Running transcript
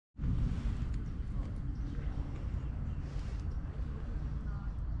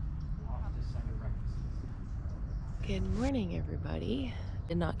Good morning, everybody.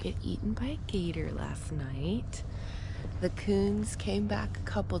 Did not get eaten by a gator last night. The coons came back a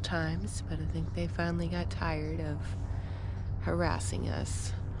couple times, but I think they finally got tired of harassing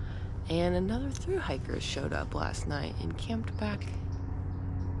us. And another thru hiker showed up last night and camped back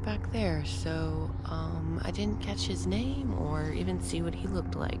there. So I didn't catch his name or even see what he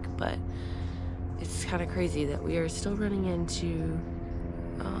looked like, but it's kind of crazy that we are still running into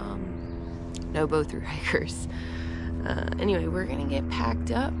both thru hikers. Anyway, we're gonna get packed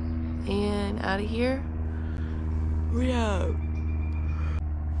up and out of here. We have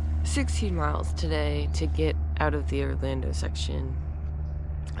 16 miles today to get out of the Orlando section.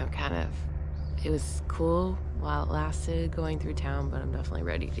 It was cool while it lasted going through town, but I'm definitely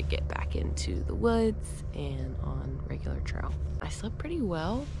ready to get back into the woods and on regular trail. I slept pretty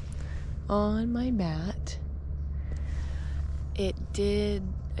well on my mat. I did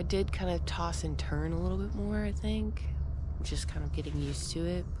kind of toss and turn a little bit more, I think. Just kind of getting used to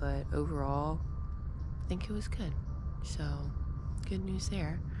it, but overall, I think it was good. So, good news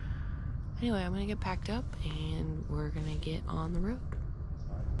there. Anyway, I'm gonna get packed up and we're gonna get on the road.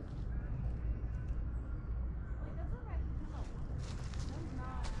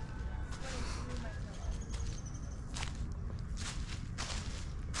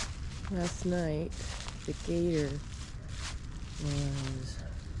 Last night, the gator was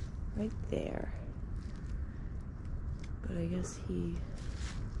right there. But I guess he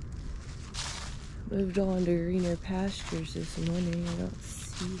moved on to greener pastures this morning. I don't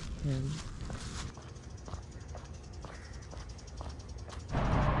see him.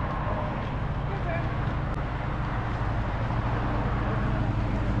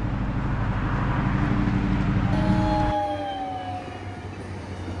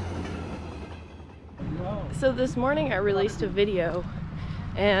 So this morning I released a video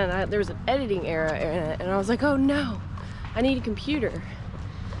and there was an editing error in it, and I was like, oh no, I need a computer.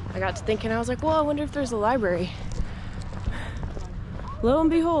 I got to thinking, I was like, well, I wonder if there's a library. Lo and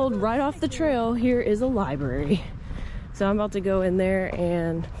behold, right off the trail, here is a library. So I'm about to go in there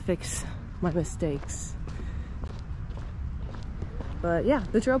and fix my mistakes. But yeah,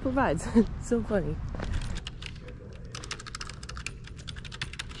 the trail provides. It's so funny.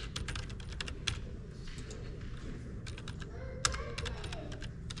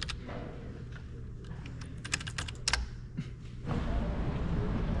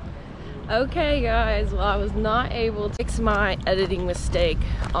 Okay guys, well I was not able to fix my editing mistake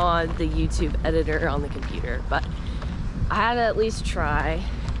on the YouTube editor on the computer, but I had to at least try,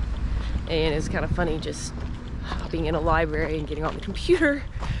 and it's kind of funny just hopping in a library and getting on the computer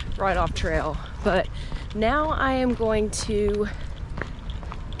right off trail. But now I am going to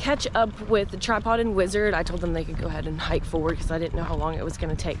catch up with the Tripod and Wizard. I told them they could go ahead and hike forward because I didn't know how long it was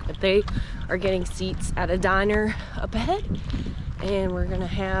going to take, but they are getting seats at a diner up ahead. And we're gonna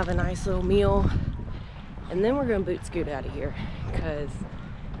have a nice little meal, and then we're gonna boot scoot out of here because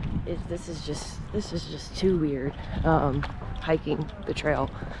this is just too weird hiking the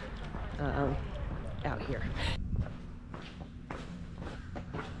trail out here.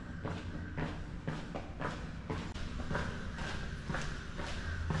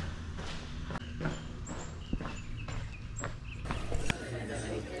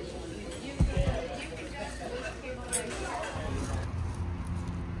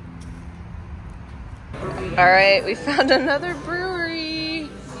 All right, we found another brewery.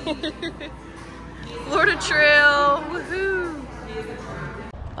 Florida Trail, woohoo!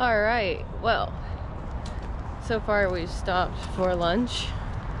 All right, well, so far we've stopped for lunch,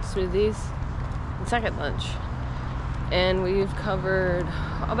 smoothies, and second lunch. And we've covered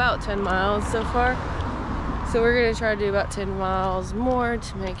about 10 miles so far. So we're gonna try to do about 10 miles more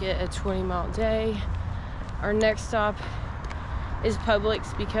to make it a 20-mile day. Our next stop is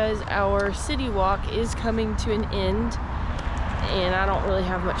Publix because our city walk is coming to an end and I don't really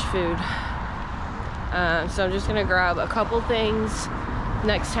have much food. So I'm just gonna grab a couple things.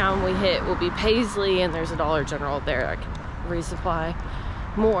 Next town we hit will be Paisley, and there's a Dollar General there I can resupply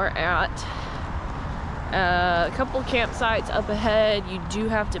more at. A couple campsites up ahead you do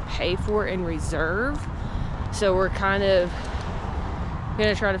have to pay for and reserve. So we're kind of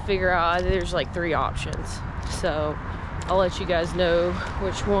gonna try to figure out, there's like 3 options. So I'll let you guys know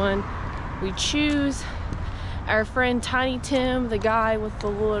which one we choose. Our friend Tiny Tim, the guy with the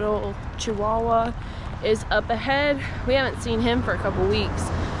little chihuahua, is up ahead. We haven't seen him for a couple weeks,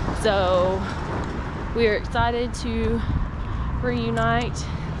 so we are excited to reunite,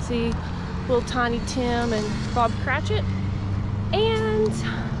 see little Tiny Tim and Bob Cratchit. And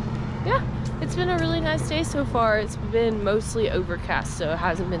yeah, it's been a really nice day so far. It's been mostly overcast, so it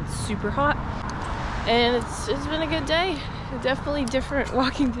hasn't been super hot. And it's been a good day. Definitely different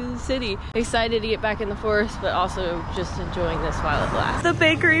walking through the city. Excited to get back in the forest, but also just enjoying this while it lasts. The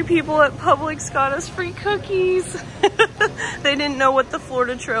bakery people at Publix got us free cookies. They didn't know what the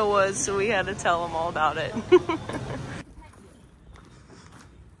Florida Trail was, so we had to tell them all about it.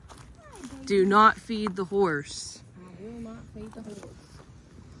 Do not feed the horse. I will not feed the horse.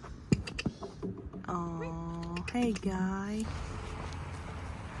 Oh, hey guy.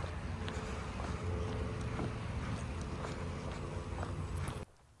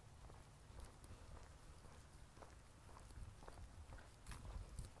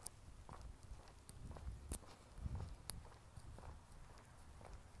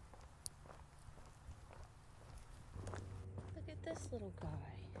 Look at this little guy.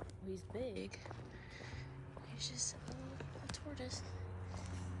 Well, he's big. He's just a tortoise.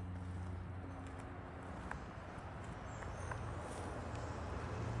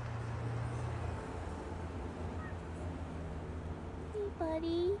 Hey,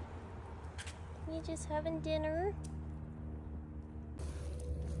 buddy. You just having dinner?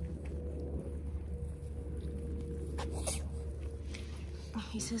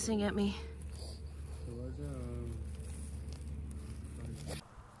 He's hissing at me.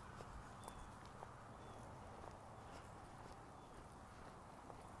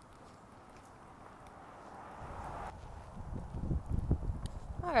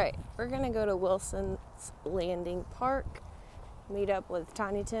 Alright, we're gonna go to Wilson's Landing Park, meet up with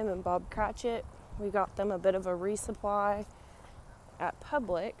Tiny Tim and Bob Cratchit. We got them a bit of a resupply at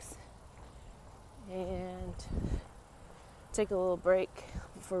Publix, and take a little break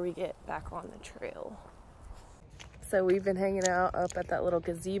before we get back on the trail. So we've been hanging out up at that little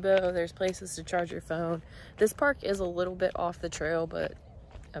gazebo. There's places to charge your phone. This park is a little bit off the trail, but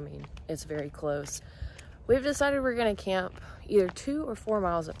I mean, it's very close. We've decided we're gonna camp either 2 or 4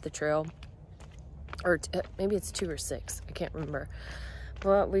 miles up the trail, or maybe it's 2 or 6, I can't remember.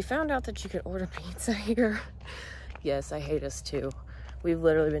 Well, we found out that you could order pizza here. Yes, I hate us too. We've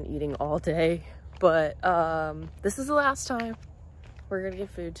literally been eating all day, but this is the last time we're gonna get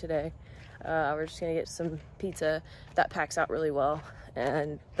food today. We're just gonna get some pizza that packs out really well,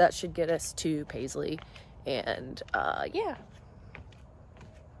 and that should get us to Paisley. And yeah,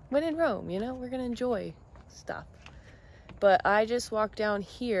 when in Rome, you know, we're gonna enjoy stuff. But I just walked down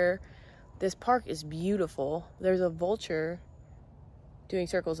here. This park is beautiful. There's a vulture doing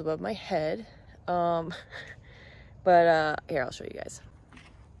circles above my head. But here, I'll show you guys.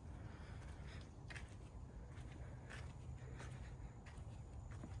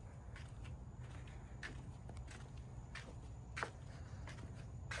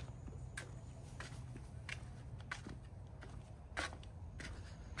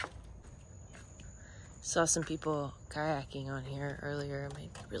 Saw some people kayaking on here earlier. I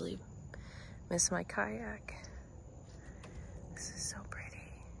might really miss my kayak. This is so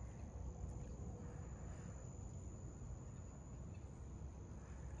pretty.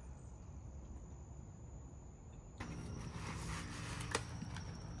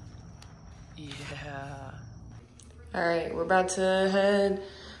 Yeah. All right, we're about to head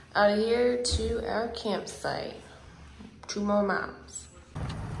out of here to our campsite. 2 more miles.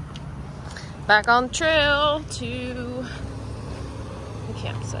 Back on the trail to the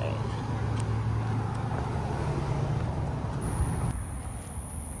campsite.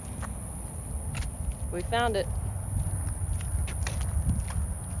 We found it.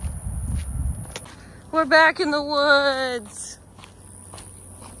 We're back in the woods.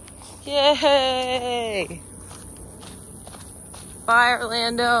 Yay! Bye,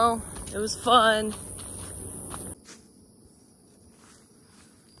 Orlando. It was fun.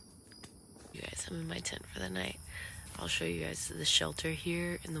 I'm in my tent for the night. I'll show you guys the shelter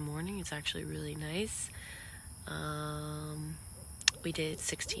here in the morning. It's actually really nice. We did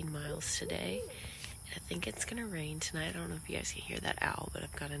 16 miles today. And I think it's gonna rain tonight. I don't know if you guys can hear that owl, but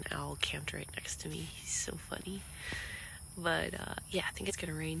I've got an owl camped right next to me. He's so funny. But yeah, I think it's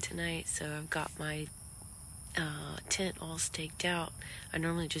gonna rain tonight. So I've got my tent all staked out. I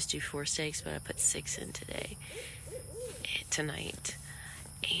normally just do 4 stakes, but I put 6 in tonight.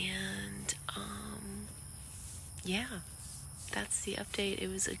 And yeah, that's the update. It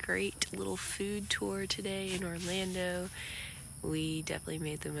was a great little food tour today in Orlando. We definitely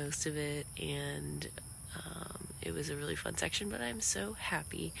made the most of it, and it was a really fun section, but I'm so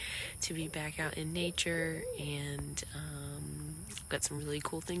happy to be back out in nature, and got some really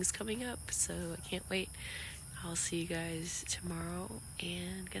cool things coming up, so I can't wait. I'll see you guys tomorrow,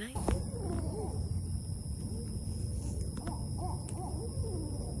 and good night.